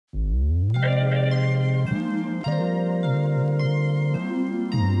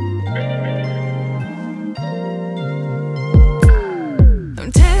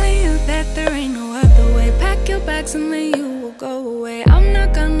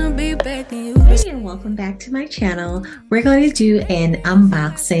gonna be begging you. Hey, and welcome back to my channel. We're going to do an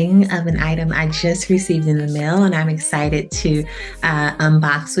unboxing of an item I just received in the mail, and I'm excited to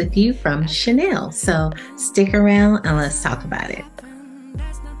unbox with you from Chanel. So stick around and let's talk about it.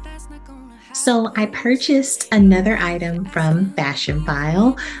 So I purchased another item from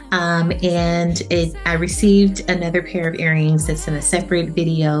Fashionphile, and I received another pair of earrings that's in a separate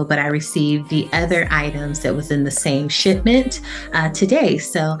video, but I received the other items that was in the same shipment today.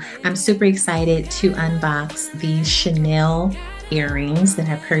 So I'm super excited to unbox these Chanel earrings that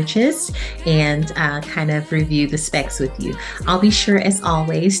I purchased and kind of review the specs with you. I'll be sure, as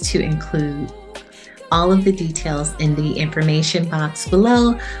always, to include all of the details in the information box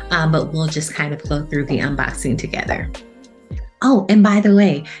below, but we'll just kind of go through the unboxing together. Oh, and by the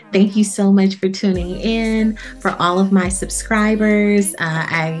way, thank you so much for tuning in. For all of my subscribers,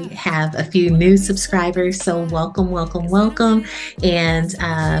 I have a few new subscribers, so welcome, welcome, welcome. And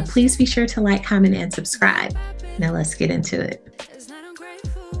please be sure to like, comment, and subscribe. Now let's get into it.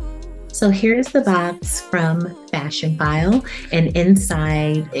 So here's the box from Fashionphile, and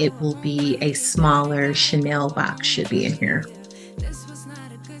inside it will be a smaller Chanel box, should be in here.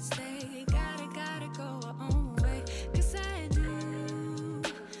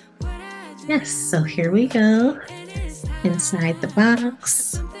 Yes, so here we go, inside the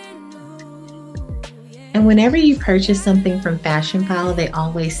box. And whenever you purchase something from Fashionphile, they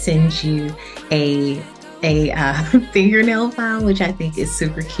always send you a fingernail file, which I think is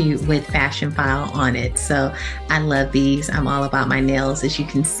super cute with Fashionphile on it. So I love these. I'm all about my nails, as you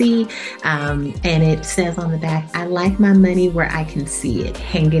can see. And it says on the back, I like my money where I can see it,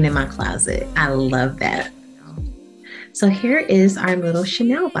 hanging in my closet. I love that. So here is our little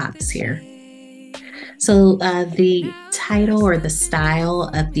Chanel box here. So the title or the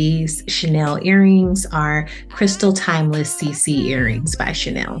style of these Chanel earrings are Crystal Timeless CC earrings by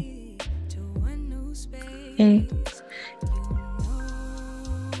Chanel. Okay.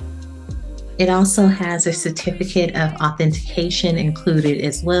 It also has a certificate of authentication included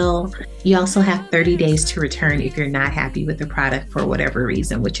as well. You also have 30 days to return if you're not happy with the product for whatever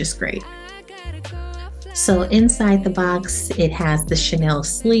reason, which is great. So inside the box, it has the Chanel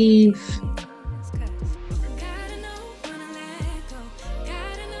sleeve.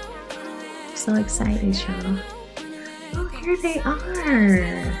 So excited, y'all. Oh, here they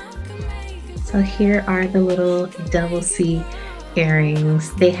are. So here are the little double C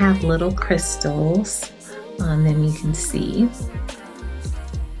earrings. They have little crystals on them, you can see.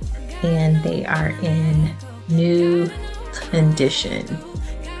 And they are in new condition.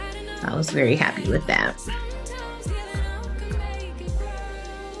 I was very happy with that.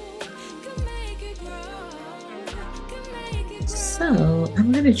 So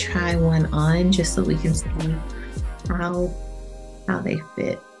I'm gonna try one on just so we can see how they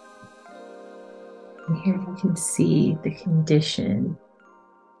fit. And here you can see the condition.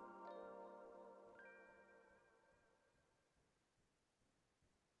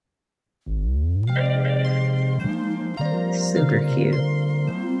 Super cute.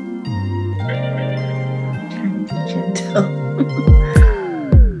 Trying to be gentle.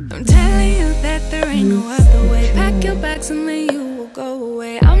 I'm telling you that there ain't no other way. Pack your bags and then you will go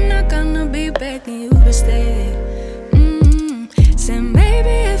away. I'm not gonna be begging you to stay. Said maybe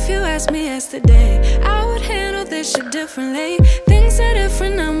if you asked me yesterday, I would handle this shit differently. Things are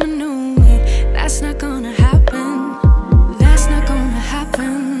different, I'm a new me. That's not gonna happen. That's not gonna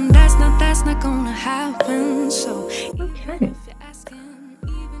happen. That's not gonna happen. So okay.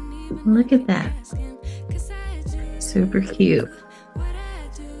 Look at that. Super cute.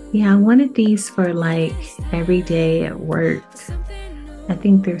 Yeah, I wanted these for like every day at work. I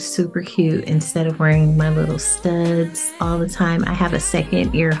think they're super cute. Instead of wearing my little studs all the time, I have a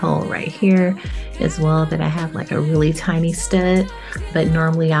second ear hole right here as well that I have like a really tiny stud, but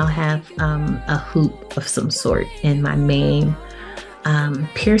normally I'll have a hoop of some sort in my main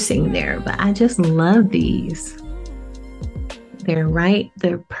piercing there. But I just love these.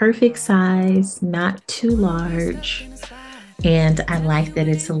 They're perfect size, not too large. And I like that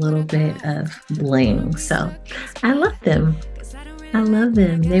it's a little bit of bling. So I love them. I love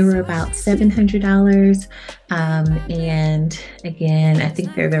them. They were about $700. And again, I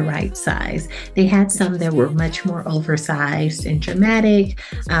think they're the right size. They had some that were much more oversized and dramatic.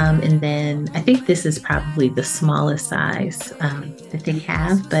 And then I think this is probably the smallest size that they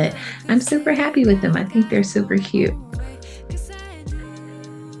have, but I'm super happy with them. I think they're super cute.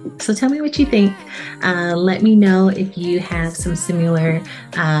 So tell me what you think. Let me know if you have some similar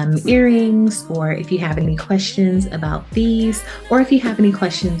earrings, or if you have any questions about these, or if you have any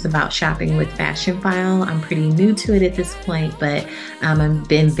questions about shopping with Fashionphile. I'm pretty new to it at this point, but I've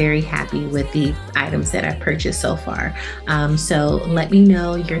been very happy with the items that I've purchased so far. So let me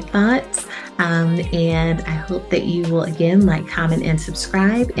know your thoughts. And I hope that you will again like, comment, and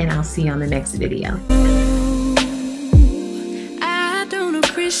subscribe, and I'll see you on the next video. I don't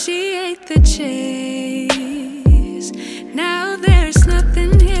appreciate the change.